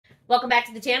Welcome back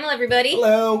to the channel, everybody.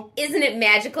 Hello. Isn't it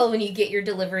magical when you get your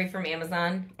delivery from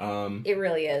Amazon? It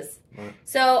really is. What?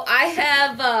 So I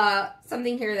have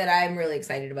something here that I'm really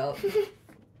excited about.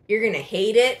 You're gonna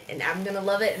hate it, and I'm gonna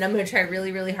love it, and I'm gonna try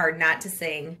really, really hard not to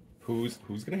sing. Who's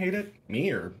gonna hate it?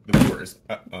 Me or the viewers?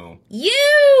 Uh-oh.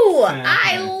 You!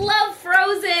 I love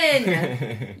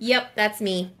Frozen! Yep, that's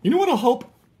me. You know what'll help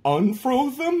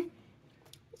unfroze them?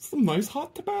 Some nice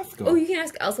hot Tabasco. Oh, you can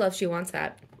ask Elsa if she wants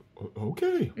that.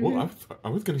 Okay. Well, I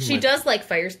was gonna. She does like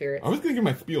fire spirits. I was gonna give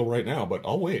my spiel right now, but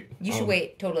I'll wait. You should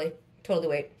wait. Totally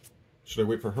wait. Should I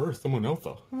wait for her or someone else?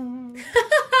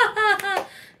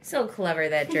 So clever,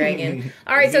 that dragon.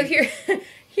 All right, so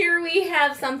here we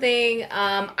have something.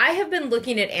 I have been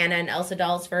looking at Anna and Elsa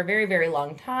dolls for a very, very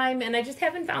long time, and I just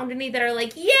haven't found any that are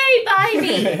like, yay, buy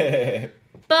me.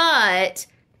 But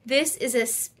this is a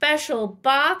special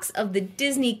box of the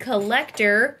Disney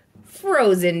Collector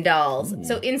Frozen dolls. Ooh,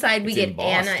 so inside we get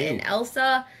Anna and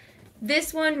Elsa.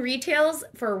 This one retails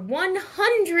for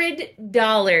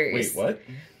 $100. Wait, what?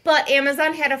 But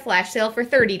Amazon had a flash sale for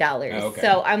 $30. Oh, okay.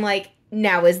 So I'm like,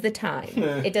 now is the time.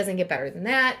 It doesn't get better than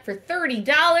that. For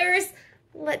 $30,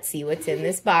 let's see what's in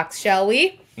this box, shall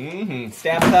we? Mm-hmm.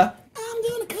 Stabitha. I'm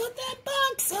gonna cut that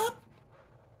box up.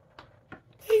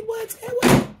 Hey, what's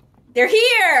that? They're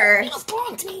here! Just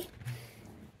belong to me.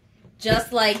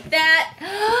 Just like that.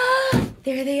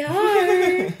 There they are.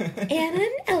 Anna and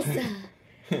Elsa.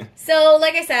 So,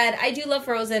 like I said, I do love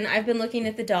Frozen. I've been looking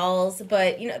at the dolls,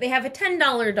 but, you know, they have a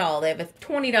 $10 doll, they have a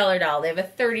 $20 doll, they have a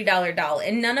 $30 doll,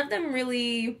 and none of them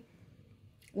really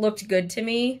looked good to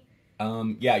me.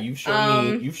 Yeah, you've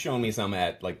shown me some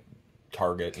at, like,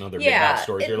 Target and other big box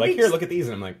stores. You're like, here, look at these,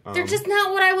 and I'm like, they're just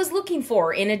not what I was looking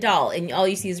for in a doll, and all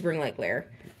you see is ring light glare.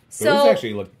 So, those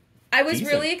actually look I was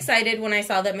really excited when I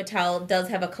saw that Mattel does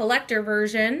have a collector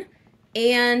version,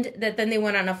 and that then they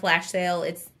went on a flash sale.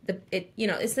 It's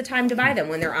the time to buy them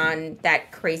when they're on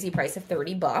that crazy price of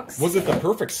 $30. Was it the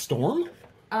perfect storm?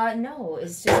 No,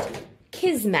 it's just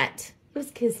Kismet. It was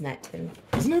Kismet.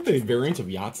 Isn't that the variant of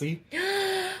Yahtzee?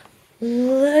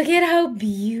 Look at how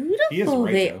beautiful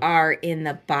they are in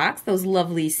the box. Those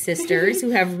lovely sisters who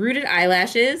have rooted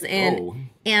eyelashes and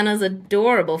Anna's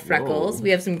adorable freckles. Whoa. We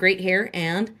have some great hair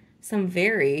and some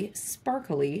very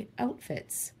sparkly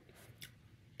outfits.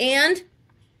 And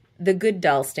the good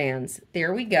doll stands.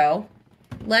 There we go.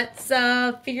 Let's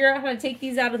figure out how to take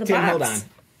these out of the box.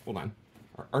 Hold on.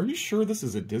 Are you sure this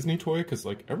is a Disney toy? Because,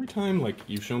 like, every time, like,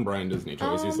 you've shown Brian Disney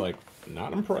toys, he's, like,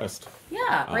 not impressed.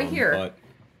 Yeah, right here. But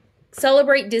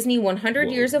celebrate Disney 100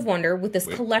 Years of Wonder with this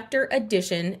collector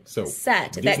edition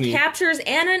set that captures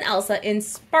Anna and Elsa in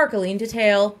sparkling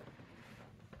detail.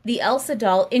 The Elsa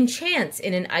doll enchants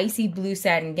in an icy blue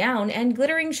satin gown and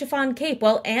glittering chiffon cape,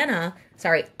 while Anna,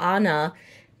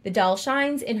 the doll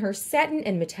shines in her satin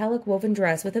and metallic woven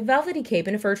dress with a velvety cape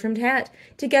and a fur-trimmed hat.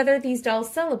 Together, these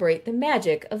dolls celebrate the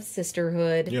magic of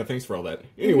sisterhood. Yeah, thanks for all that.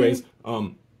 Anyways,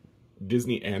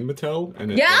 Disney and Mattel.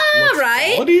 And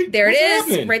right? Quality? There What's it is,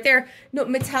 happening? right there. No,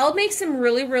 Mattel makes some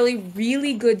really, really,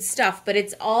 really good stuff, but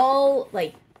it's all,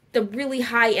 like, the really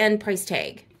high-end price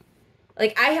tag.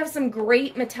 Like, I have some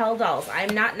great Mattel dolls.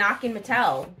 I'm not knocking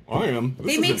Mattel. I am.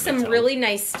 They make some really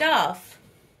nice stuff.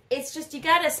 It's just you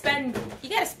gotta spend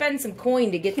some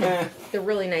coin to get the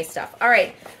really nice stuff. All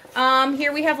right,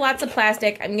 here we have lots of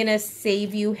plastic. I'm gonna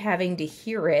save you having to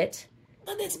hear it.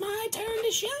 But it's my turn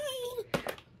to shine.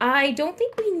 I don't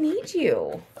think we need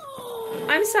you.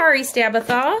 I'm sorry,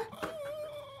 Stabitha.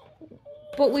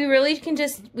 But we really can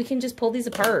just pull these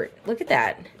apart. Look at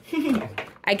that.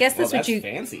 I guess that's what you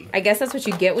fancy. I guess that's what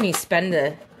you get when you spend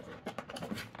the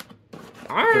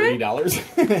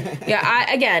 $30.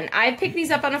 Yeah, I picked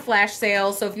these up on a flash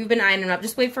sale, so if you've been eyeing them up,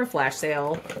 just wait for a flash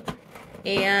sale.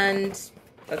 And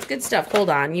that's good stuff.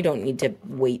 Hold on, you don't need to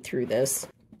wait through this.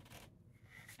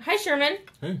 Hi, Sherman.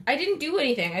 Hey. I didn't do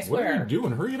anything, I swear. What are you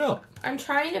doing? Hurry it up. I'm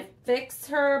trying to fix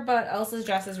her, but Elsa's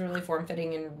dress is really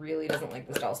form-fitting and really doesn't like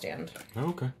this doll stand. Oh,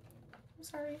 okay. I'm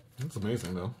sorry. That's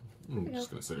amazing, though. I'm just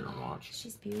going to sit here and watch.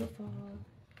 She's beautiful.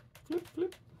 Flip,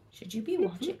 flip. Should you be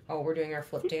watching? Oh, we're doing our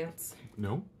flip dance.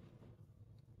 No.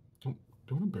 Don't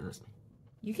embarrass me.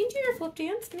 You can do your flip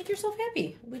dance. Make yourself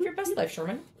happy. Live your best life,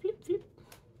 Sherman. Flip, flip,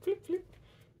 flip, flip.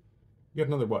 You got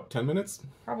another, what, 10 minutes?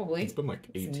 Probably. It's been like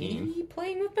 18. It's me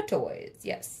playing with my toys.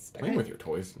 Yes. Playing with your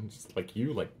toys. Just like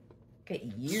you, like, get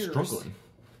years. Struggling.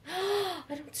 I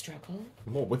don't struggle.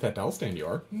 Well, with that doll stand you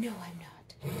are. No, I'm not.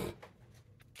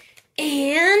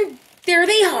 And there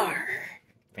they are.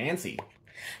 Fancy.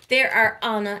 There are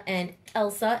Anna and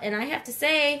Elsa, and I have to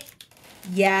say,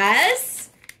 yes.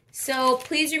 So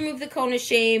please remove the cone of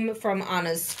shame from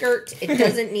Anna's skirt. It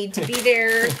doesn't need to be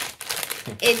there.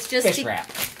 It's just fish wrap.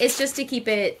 It's just to keep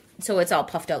it so it's all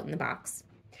puffed out in the box.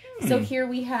 So here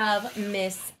we have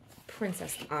Miss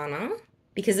Princess Anna,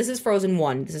 because this is Frozen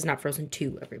 1. This is not Frozen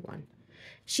 2, everyone.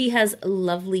 She has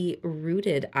lovely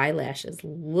rooted eyelashes.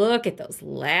 Look at those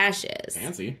lashes.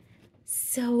 Fancy.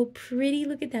 So pretty.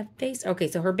 Look at that face. Okay,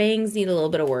 so her bangs need a little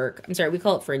bit of work. I'm sorry, we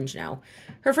call it fringe now.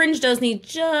 Her fringe does need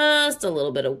just a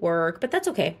little bit of work, but that's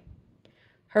okay.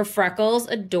 Her freckles,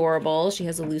 adorable. She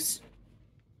has a loose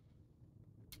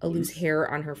hair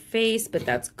on her face, but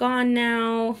that's gone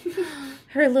now.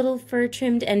 Her little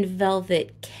fur-trimmed and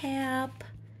velvet cap.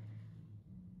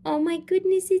 Oh my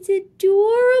goodness, it's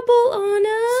adorable,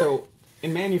 Anna. So,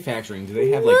 in manufacturing, do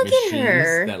they have like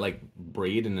machines that like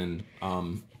braid and then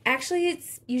actually,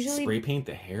 it's usually spray paint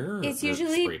the hair? It's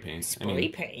usually spray paint. Spray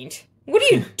paint. What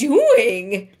are you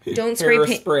doing? Don't spray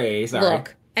paint. Spray. Sorry.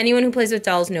 Look, anyone who plays with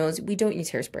dolls knows we don't use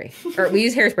hairspray. Or we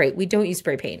use hairspray. We don't use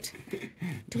spray paint.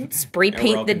 Don't spray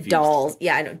paint the dolls.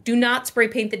 Yeah, I know. Do not spray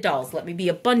paint the dolls. Let me be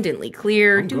abundantly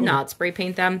clear. Do not spray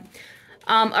paint them.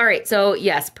 All right, so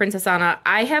yes, Princess Anna.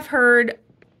 I have heard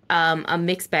a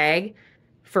mixed bag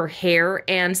for hair,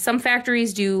 and some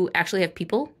factories do actually have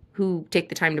people who take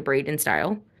the time to braid and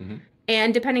style. Mm-hmm.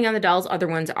 And depending on the dolls, other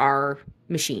ones are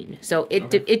machine. So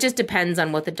it just depends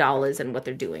on what the doll is and what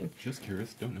they're doing. Just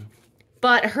curious, don't know.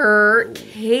 But her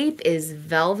cape is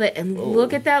velvet, and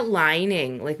look at that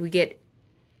lining. Like, we get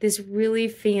this really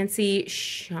fancy,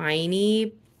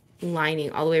 shiny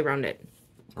lining all the way around it.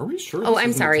 Are we sure? Oh,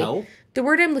 I'm sorry. Mattel? The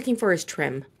word I'm looking for is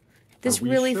trim. This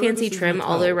really fancy trim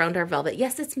all the way around our velvet.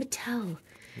 Yes, it's Mattel.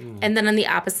 And then on the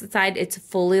opposite side, it's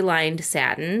fully lined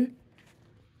satin.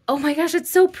 Oh my gosh, it's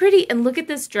so pretty. And look at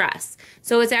this dress.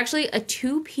 So it's actually a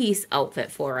two-piece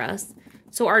outfit for us.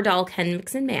 So our doll can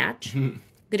mix and match.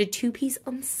 Get a two-piece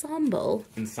ensemble.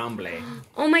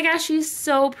 Oh my gosh, she's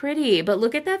so pretty. But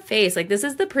look at that face. Like, this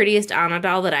is the prettiest Anna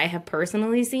doll that I have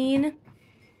personally seen.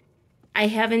 I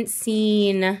haven't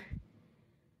seen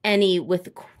any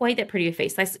with quite that pretty a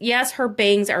face. Yes, her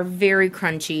bangs are very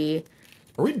crunchy.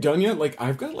 Are we done yet? Like,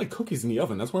 I've got like cookies in the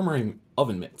oven. That's why I'm wearing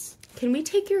oven mitts. Can we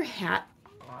take your hat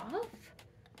off?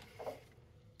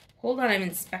 Hold on, I'm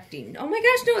inspecting. Oh my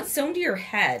gosh, no, it's sewn to your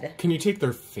head. Can you take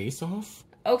their face off?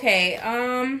 Okay,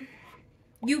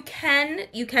 you can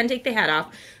take the hat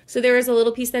off. So there is a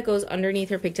little piece that goes underneath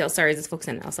her pigtails. Sorry, this focus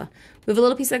on Elsa. We have a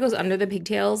little piece that goes under the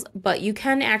pigtails, but you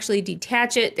can actually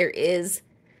detach it. There is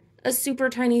a super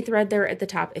tiny thread there at the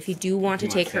top if you do want to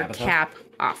take her cap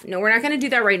off. No, we're not going to do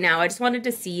that right now. I just wanted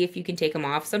to see if you can take them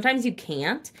off. Sometimes you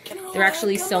can't. They're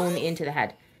actually sewn into the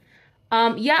head.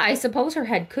 Yeah, I suppose her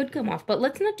head could come off, but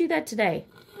let's not do that today.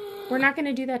 We're not going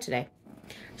to do that today.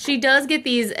 She does get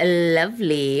these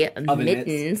lovely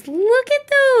mittens. Look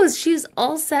at those. She's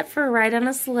all set for a ride on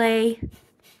a sleigh.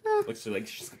 Oh. Looks like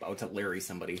she's about to Larry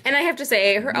somebody. And I have to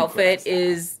say, her outfit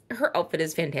is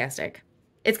fantastic.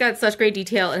 It's got such great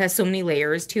detail. It has so many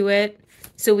layers to it.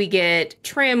 So we get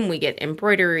trim, we get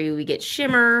embroidery, we get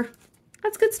shimmer.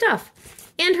 That's good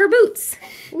stuff. And her boots.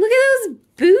 Look at those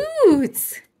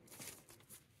boots.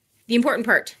 The important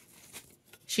part.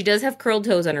 She does have curled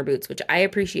toes on her boots, which I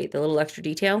appreciate, the little extra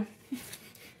detail.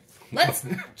 Let's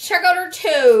check out her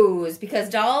toes, because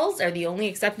dolls are the only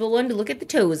acceptable one to look at the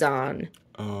toes on.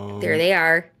 There they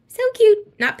are. So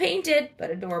cute. Not painted, but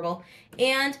adorable.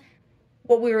 And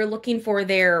what we were looking for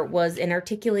there was an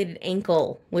articulated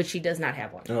ankle, which she does not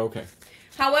have one. Oh, okay.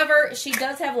 However, she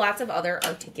does have lots of other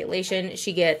articulation.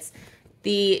 She gets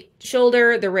the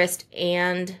shoulder, the wrist,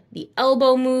 and the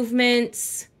elbow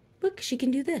movements. Look, she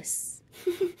can do this.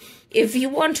 If you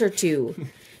want her to.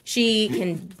 She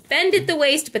can bend at the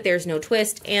waist, but there's no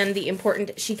twist. And the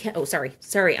important, she can, oh,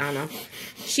 sorry, Anna.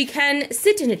 She can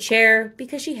sit in a chair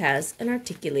because she has an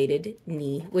articulated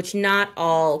knee, which not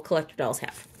all collector dolls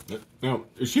have. Now,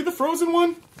 is she the frozen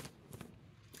one?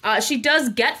 She does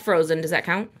get frozen. Does that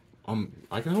count?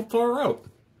 I can help thaw her out.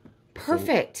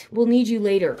 Perfect. We'll need you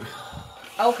later.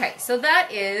 Okay, so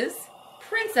that is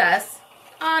Princess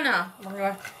Anna.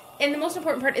 And the most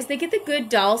important part is they get the good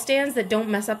doll stands that don't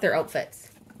mess up their outfits.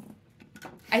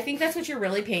 I think that's what you're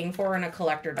really paying for in a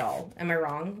collector doll. Am I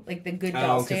wrong? Like the good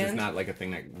doll stands? Because it's not like a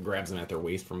thing that grabs them at their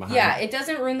waist from behind. Yeah, it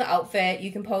doesn't ruin the outfit.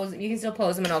 You can still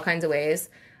pose them in all kinds of ways.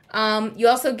 You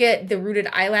also get the rooted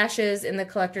eyelashes in the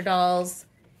collector dolls,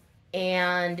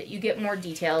 and you get more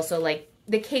detail. So, like,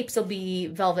 the capes will be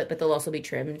velvet, but they'll also be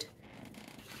trimmed.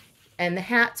 And the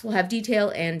hats will have detail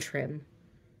and trim.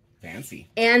 Fancy.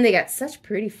 And they got such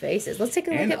pretty faces. Let's take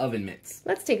a look at oven mitts.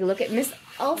 Let's take a look at Miss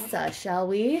Elsa, shall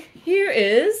we? Here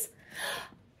is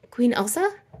Queen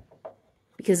Elsa,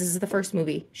 because this is the first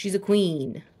movie. She's a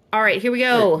queen. All right, here we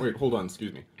go. Wait, hold on.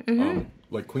 Excuse me.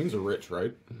 Like, queens are rich,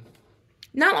 right?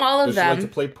 Not all of them. Does she like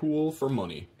to play pool for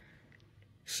money?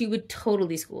 She would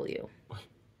totally school you.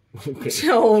 Okay.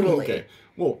 Totally. Okay.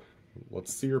 Well,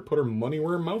 let's see her put her money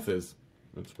where her mouth is.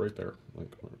 It's right there.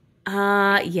 Like.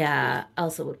 Yeah.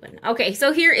 Elsa would win. Okay,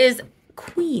 so here is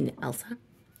Queen Elsa.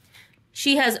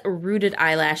 She has rooted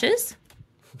eyelashes.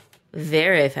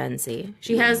 Very fancy.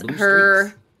 She has her,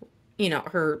 streaks. You know,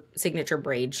 her signature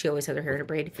braid. She always has her hair in a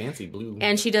braid. Fancy blue.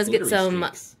 And she does get some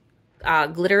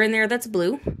glitter in there that's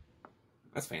blue.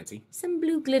 That's fancy. Some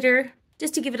blue glitter,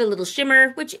 just to give it a little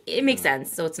shimmer, which it makes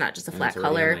sense. So it's not just a flat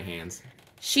color. On my hands.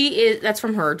 That's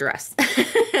from her dress.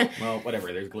 Well,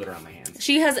 whatever. There's glitter on my hands.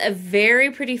 She has a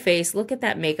very pretty face. Look at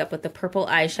that makeup with the purple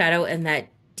eyeshadow and that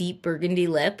deep burgundy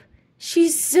lip.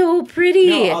 She's so pretty.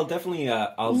 No, I'll definitely...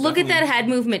 Look at that head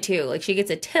movement, too. Like, she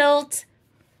gets a tilt,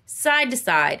 side to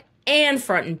side, and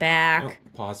front and back. Oh,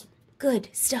 pause. Good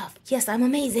stuff. Yes, I'm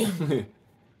amazing.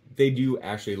 They do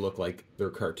actually look like their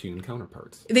cartoon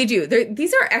counterparts. They do.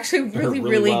 These are actually really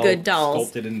well good dolls.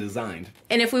 Sculpted and designed.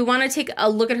 And if we want to take a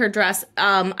look at her dress,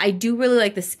 I do really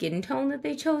like the skin tone that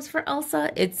they chose for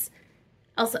Elsa. It's...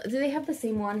 Elsa, do they have the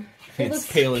same one?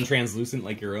 It's pale and translucent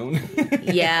like your own.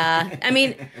 Yeah. I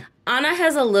mean, Anna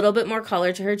has a little bit more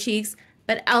color to her cheeks,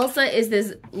 but Elsa is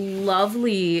this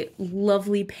lovely,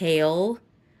 lovely pale.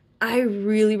 I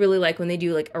really like when they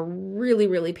do like a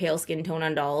really pale skin tone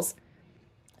on dolls.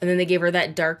 And then they gave her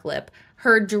that dark lip.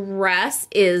 Her dress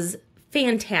is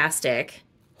fantastic.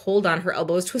 Hold on, her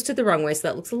elbow is twisted the wrong way, so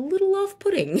that looks a little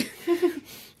off-putting.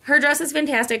 Her dress is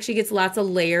fantastic. She gets lots of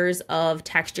layers of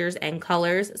textures and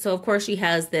colors. So, of course, she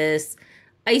has this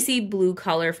icy blue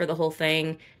color for the whole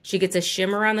thing. She gets a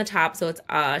shimmer on the top, so it's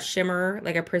a shimmer,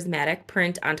 like a prismatic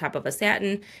print on top of a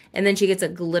satin. And then she gets a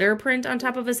glitter print on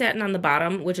top of a satin on the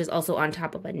bottom, which is also on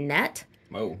top of a net.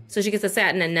 Whoa. So she gets a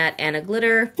satin, a net, and a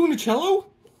glitter. Funicello?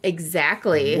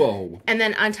 Exactly. Whoa. And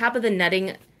then on top of the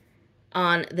netting,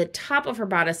 on the top of her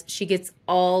bodice, she gets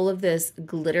all of this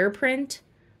glitter print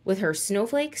with her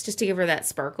snowflakes, just to give her that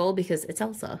sparkle, because it's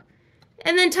Elsa.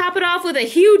 And then top it off with a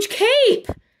huge cape!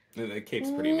 The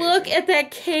cape's pretty amazing. Look at that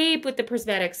cape with the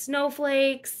prismatic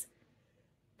snowflakes.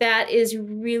 That is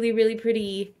really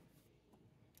pretty.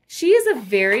 She is a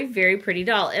very pretty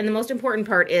doll. And the most important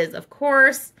part is, of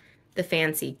course, the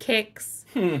fancy kicks.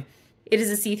 It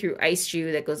is a see-through ice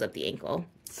shoe that goes up the ankle.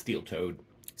 Steel-toed.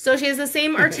 So she has the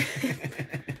same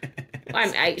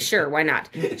sure, why not?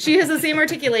 She has the same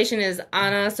articulation as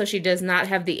Anna, so she does not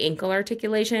have the ankle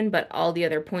articulation, but all the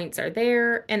other points are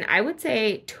there. And I would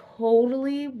say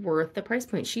totally worth the price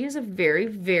point. She is a very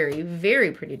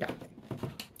pretty doll.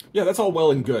 Yeah, that's all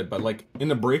well and good, but like in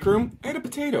the break room, I had a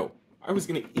potato. I was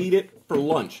gonna eat it for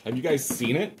lunch. Have you guys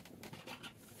seen it?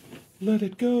 Let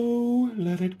it go.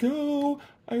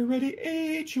 I already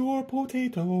ate your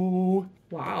potato.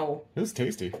 Wow. It was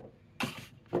tasty.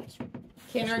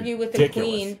 Can't argue with the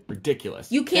queen.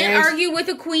 Ridiculous. You can't argue with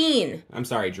a queen. I'm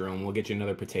sorry, Jerome. We'll get you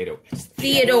another potato. It's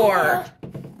Theodore.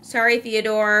 Sorry,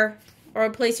 Theodore. Or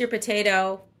replace your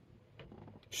potato.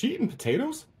 She eating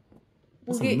potatoes?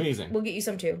 That's amazing. We'll get you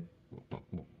some too.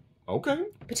 Okay.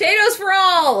 Potatoes for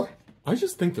all! I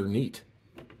just think they're neat.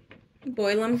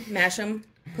 Boil them, mash them,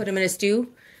 put them in a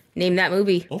stew. Name that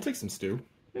movie. I'll take some stew.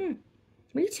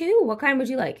 Me too. What kind would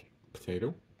you like?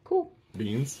 Potato. Cool.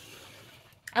 Beans.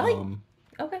 I like...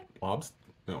 Okay. Lobster?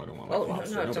 No, I don't want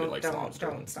lobster. No, Nobody likes don't.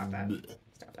 lobster. Stop that.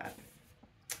 Stop that.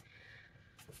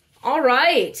 All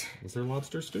right. Is there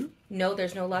lobster stew? No,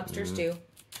 there's no lobster stew.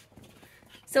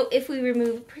 So if we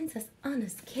remove Princess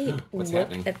Anna's cape, look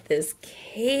at this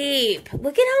cape.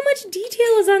 Look at how much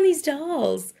detail is on these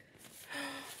dolls.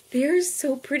 They're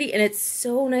so pretty, and it's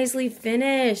so nicely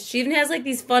finished. She even has like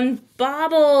these fun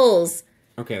baubles.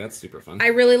 Okay, that's super fun. I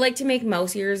really like to make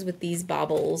mouse ears with these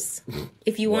baubles.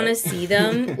 If you want to see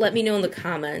them, let me know in the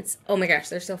comments. Oh my gosh,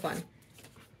 they're so fun.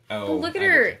 Oh, look at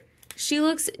her. She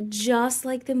looks just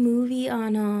like the movie,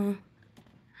 Anna.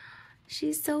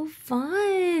 She's so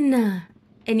fun.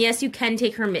 And yes, you can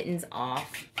take her mittens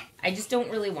off. I just don't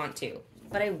really want to.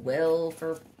 But I will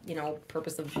for,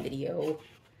 purpose of video.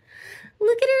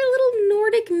 Look at her little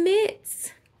Nordic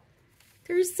mitts.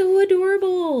 They're so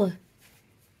adorable.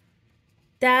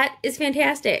 That is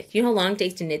fantastic. You know how long it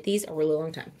takes to knit these? A really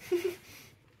long time.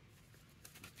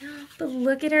 But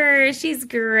look at her. She's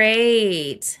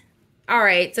great. All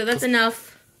right, so that's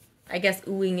enough, I guess,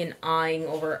 oohing and ahhing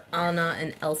over Anna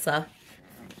and Elsa.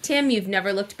 Tim, you've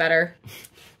never looked better.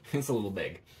 It's a little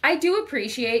big. I do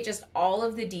appreciate just all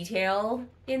of the detail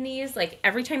in these. Like,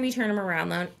 every time you turn them around,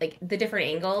 like, the different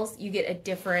angles, you get a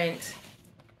different...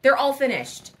 They're all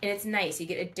finished, and it's nice. You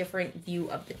get a different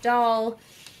view of the doll.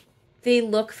 They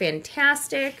look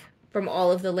fantastic. from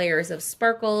all of the layers of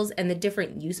sparkles and the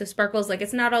different use of sparkles. Like,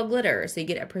 it's not all glitter. So you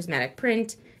get a prismatic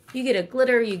print, you get a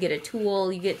glitter, you get a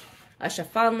tulle, you get a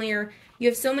chiffon layer. You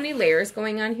have so many layers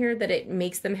going on here that it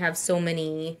makes them have so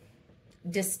many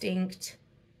distinct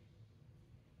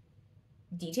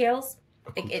details.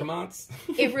 Like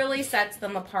it really sets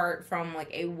them apart from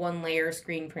like a one-layer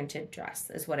screen printed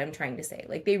dress is what I'm trying to say.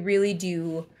 Like, they really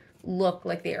do look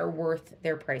like they are worth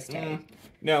their price tag.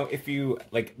 No, if you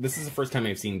like, this is the first time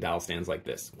I've seen doll stands like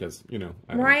this because, you know,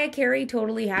 Mariah Carey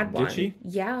totally had one. Did she?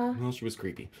 Yeah. Well, she was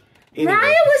creepy. Anyway.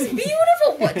 Mariah was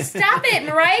beautiful. What? Stop it.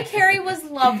 Mariah Carey was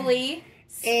lovely.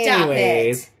 Stop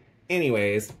it.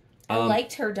 Anyways. I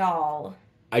liked her doll.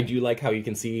 I do like how you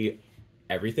can see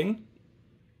everything.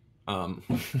 Let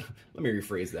me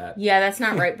rephrase that. Yeah, that's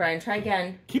not right, Brian. Try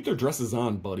again. Keep their dresses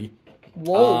on, buddy.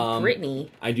 Whoa,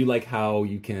 Brittany. I do like how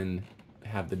you can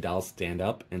have the doll stand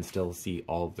up and still see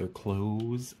all of their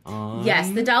clothes on.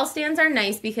 Yes, the doll stands are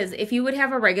nice because if you would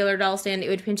have a regular doll stand, it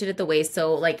would pinch it at the waist.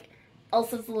 So, like,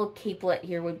 Elsa's little capelet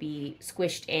here would be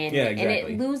squished in. Yeah,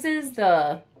 exactly. And it loses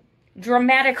the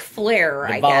dramatic flair,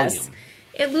 I guess.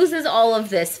 It loses all of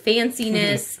this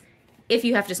fanciness if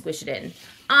you have to squish it in.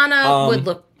 Anna would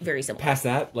look very similar. Past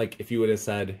that, like, if you would have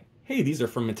said, hey, these are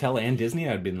from Mattel and Disney,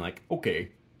 I'd been like, okay.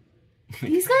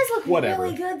 These guys look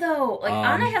really good, though. Like,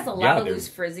 Anna has a lot of loose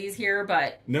frizzies here,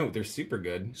 but... No, they're super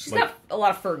good. She's got a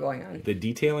lot of fur going on. The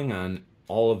detailing on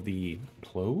all of the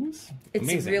clothes, it's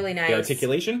amazing. Really nice. The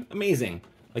articulation, amazing.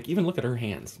 Like, even look at her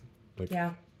hands. Like,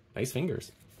 yeah. Nice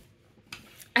fingers.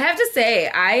 I have to say,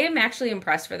 I am actually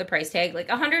impressed for the price tag. Like,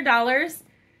 $100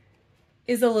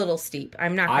 is a little steep.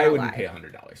 I'm not gonna lie. I wouldn't pay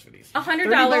 $100 for these.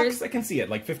 $100. I can see it.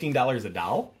 Like $15 a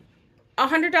doll.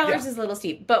 $100 is a little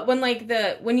steep, but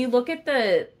when you look at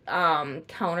the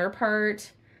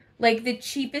counterpart, like the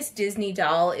cheapest Disney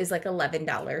doll is like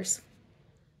 $11,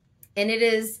 and it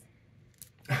is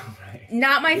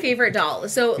not my favorite doll.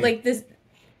 So like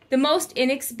the most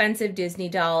inexpensive Disney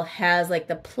doll has like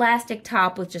the plastic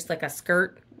top with just like a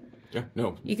skirt. Yeah,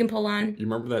 no. You can pull on. You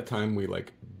remember that time we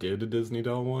like did a Disney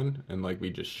doll one and like we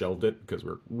just shelved it because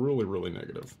we're really, really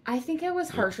negative. I think I was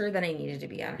harsher than I needed to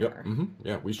be on her.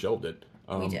 Yeah, we shelved it.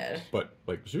 We did. But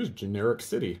like she was generic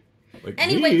city. Like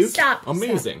anyway, these, stop.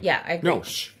 Amazing. Stop. Yeah, I agree. No,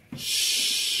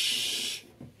 shh.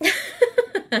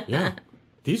 Yeah,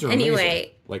 these are anyway. Amazing.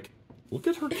 Like, look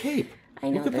at her cape. I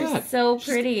know, look at they're that. so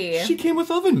pretty. She came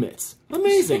with oven mitts.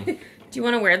 Amazing. Do you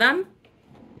want to wear them?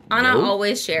 Anna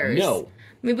always shares. No.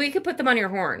 Maybe we could put them on your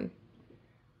horn.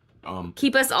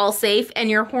 Keep us all safe and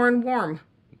your horn warm.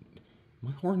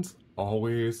 My horn's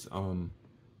always,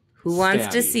 Who wants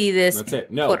to see this? That's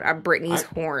it. No. Put on Brittany's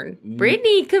horn.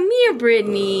 Brittany, come here,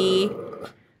 Brittany.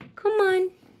 Come on.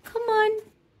 Come on.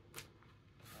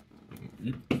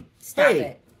 Stop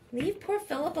it. Leave poor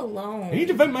Philip alone. I need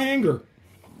to vent my anger.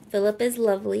 Philip is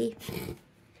lovely.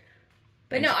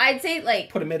 But no, I'd say, like...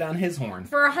 Put a mitt on his horn.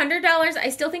 For $100, I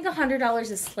still think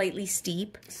 $100 is slightly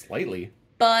steep. Slightly.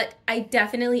 But I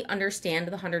definitely understand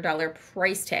the $100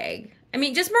 price tag. I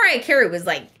mean, just Mariah Carey was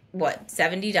like, what,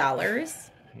 $70?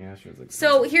 Yeah, she was like...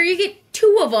 So here you get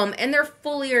two of them, and they're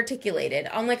fully articulated,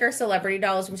 unlike our celebrity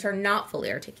dolls, which are not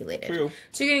fully articulated. True.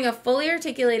 So you're getting a fully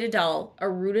articulated doll, a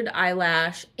rooted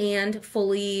eyelash, and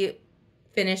fully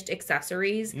finished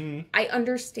accessories. I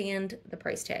understand the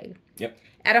price tag. Yep.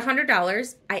 At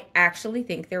 $100, I actually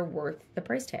think they're worth the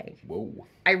price tag. Whoa.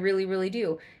 I really, really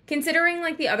do. Considering,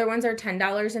 like, the other ones are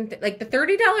 $10 and, like, the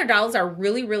 $30 dolls are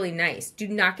really, really nice. Do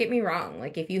not get me wrong.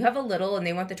 Like, if you have a little and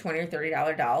they want the $20 or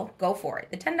 $30 doll, go for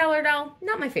it. The $10 doll,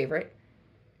 not my favorite.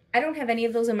 I don't have any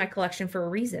of those in my collection for a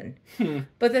reason.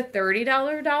 But the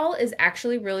 $30 doll is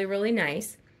actually really, really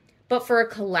nice. But for a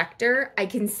collector, I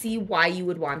can see why you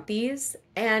would want these.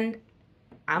 And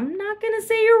I'm not going to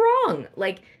say you're wrong.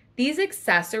 Like, these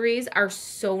accessories are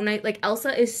so nice. Like,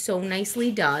 Elsa is so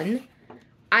nicely done.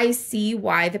 I see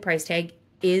why the price tag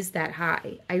is that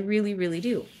high. I really, really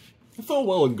do. It's all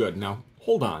well and good. Now,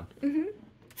 hold on.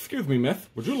 Excuse me, Myth.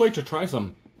 Would you like to try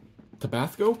some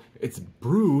Tabasco? It's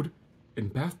brewed in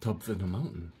bathtubs in the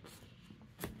mountains.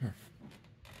 Here.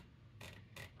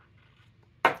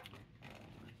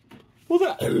 Well,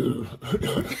 that...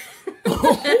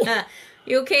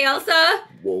 You okay, Elsa?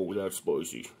 Whoa, that's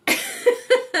spicy.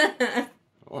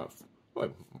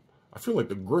 I feel like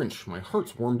the Grinch. My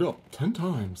heart's warmed up 10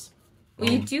 times. Well,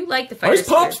 you do like the fire Ice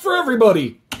pops for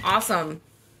everybody! Awesome.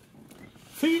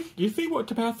 See, do you see what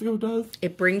Tabasco does?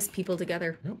 It brings people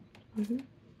together. Yep.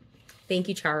 Thank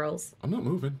you, Charles. I'm not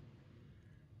moving.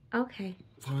 Okay.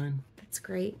 Fine. That's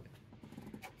great.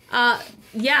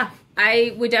 Yeah,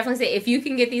 I would definitely say if you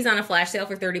can get these on a flash sale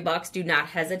for $30, do not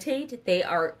hesitate. They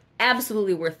are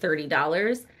absolutely worth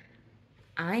 $30.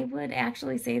 I would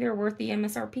actually say they're worth the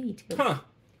MSRP, too. Huh.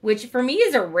 Which, for me,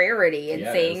 is a rarity in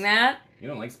saying that. You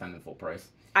don't like spending full price.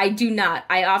 I do not.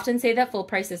 I often say that full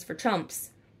price is for chumps.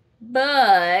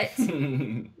 But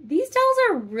these dolls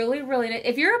are really, really nice.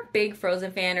 If you're a big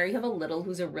Frozen fan, or you have a little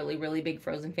who's a really, really big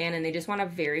Frozen fan, and they just want a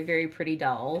very, very pretty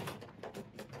doll,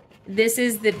 this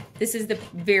is the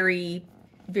very,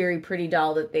 very pretty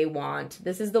doll that they want.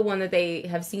 This is the one that they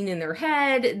have seen in their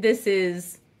head. This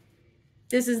is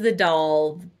the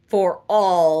doll for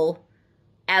all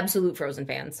absolute Frozen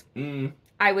fans.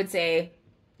 I would say,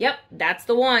 yep, that's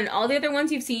the one. All the other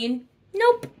ones you've seen,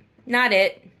 nope, not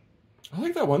it. I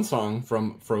like that one song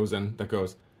from Frozen that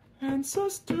goes,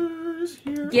 "Ancestors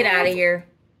here." Get out of here.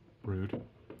 Rude.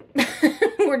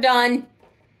 We're done.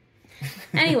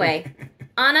 Anyway,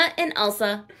 Anna and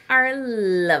Elsa are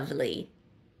lovely.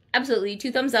 Absolutely.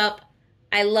 2 thumbs up.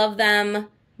 I love them.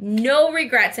 No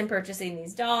regrets in purchasing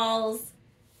these dolls.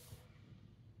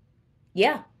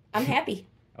 Yeah, I'm happy.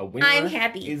 I'm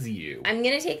happy. Is you. I'm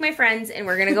going to take my friends and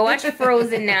we're going to go watch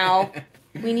Frozen now.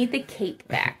 We need the cape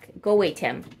back. Go away,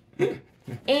 Tim.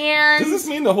 And does this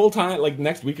mean the whole time, like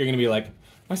next week, you're going to be like,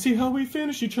 I see how we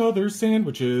finish each other's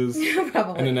sandwiches.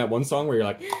 Probably. And then that one song where you're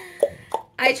like,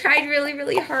 I tried really,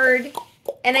 really hard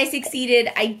and I succeeded.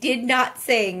 I did not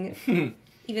sing,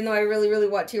 even though I really, really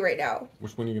want to right now.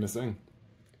 Which one are you going to sing?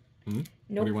 Nope.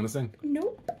 What do you want to sing?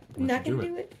 Nope. I'm not going to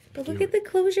do it. But look at the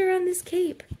closure on this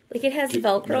cape. Like it has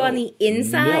Velcro on the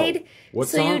inside. No. What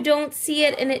so song? you don't see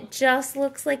it and it just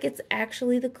looks like it's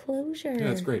actually the closure. Yeah,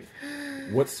 that's great.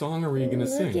 What song are we going to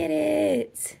sing? Look at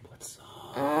it. What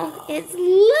song? Oh, it's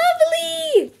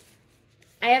lovely.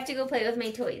 I have to go play with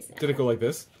my toys now. Did it go like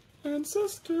this?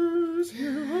 Ancestors,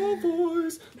 hear our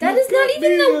voice. That is not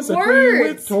even the words.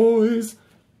 With toys.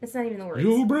 That's not even the words.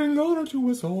 You'll bring honor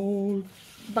to us all.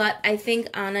 But I think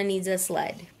Anna needs a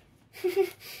sled.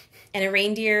 And a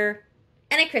reindeer.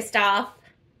 And a Kristoff.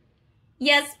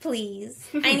 Yes, please.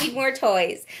 I need more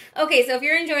toys. Okay, so if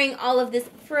you're enjoying all of this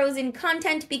Frozen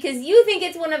content because you think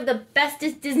it's one of the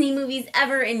bestest Disney movies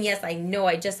ever, and yes, I know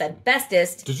I just said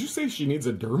bestest. Did you say she needs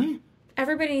a dermy?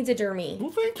 Everybody needs a dermy.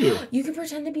 Well, thank you. You can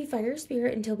pretend to be Fire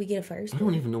Spirit until we get a Fire Spirit. I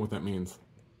don't even know what that means.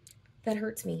 That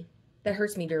hurts me. That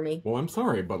hurts me, dermy. Well, I'm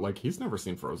sorry, but like he's never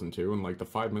seen Frozen 2, and like the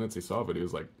 5 minutes he saw of it, he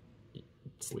was like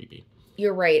sleepy.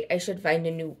 You're right. I should find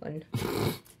a new one.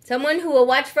 Someone who will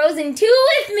watch Frozen 2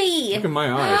 with me. Look at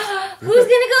my eyes. Who's going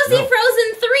to go see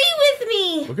Frozen 3 with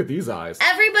me? Look at these eyes.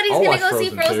 Everybody's going to go see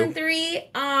Frozen 3.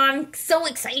 I'm so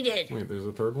excited. Wait, there's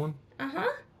a third one? Uh-huh.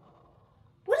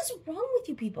 What is wrong with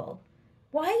you people?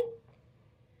 Why?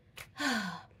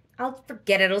 I'll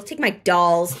forget it. I'll take my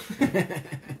dolls.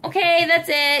 Okay, that's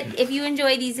it. If you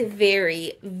enjoy these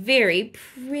very, very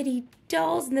pretty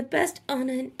dolls and the best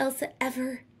Anna and Elsa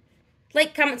ever,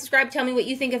 like, comment, subscribe, tell me what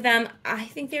you think of them. I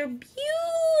think they're beautiful.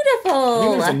 I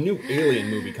think there's a new Alien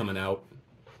movie coming out.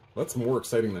 That's more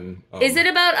exciting than... is it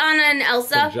about Anna and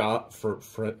Elsa?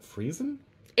 Friesen?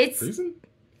 It's... Friesen?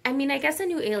 I mean, I guess a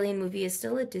new Alien movie is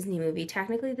still a Disney movie.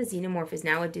 Technically, the Xenomorph is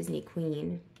now a Disney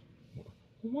queen.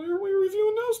 Why are we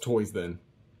reviewing those toys, then?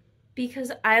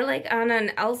 Because I like Anna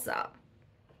and Elsa.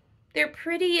 They're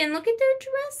pretty, and look at their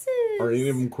dresses. Are any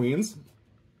of them queens?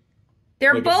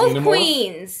 They're like both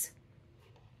queens.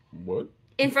 What?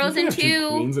 In Frozen 2. Two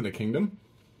queens in a kingdom?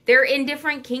 They're in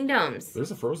different kingdoms. There's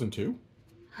a Frozen 2?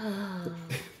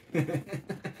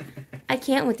 I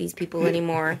can't with these people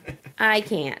anymore. I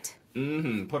can't.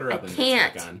 Put her up and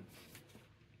can't. back on.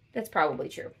 That's probably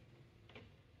true.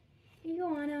 Here you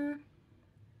go, Anna.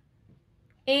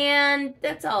 And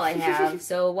that's all I have.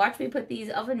 So watch me put these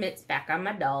oven mitts back on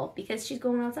my doll because she's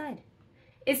going outside.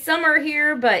 It's summer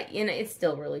here, but you know it's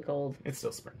still really cold. It's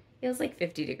still spring. It was like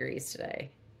 50 degrees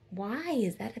today. Why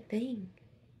is that a thing?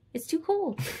 It's too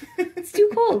cold. It's too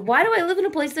cold. Why do I live in a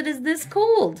place that is this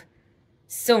cold?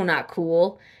 So not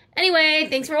cool. Anyway,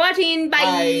 thanks for watching.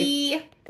 Bye.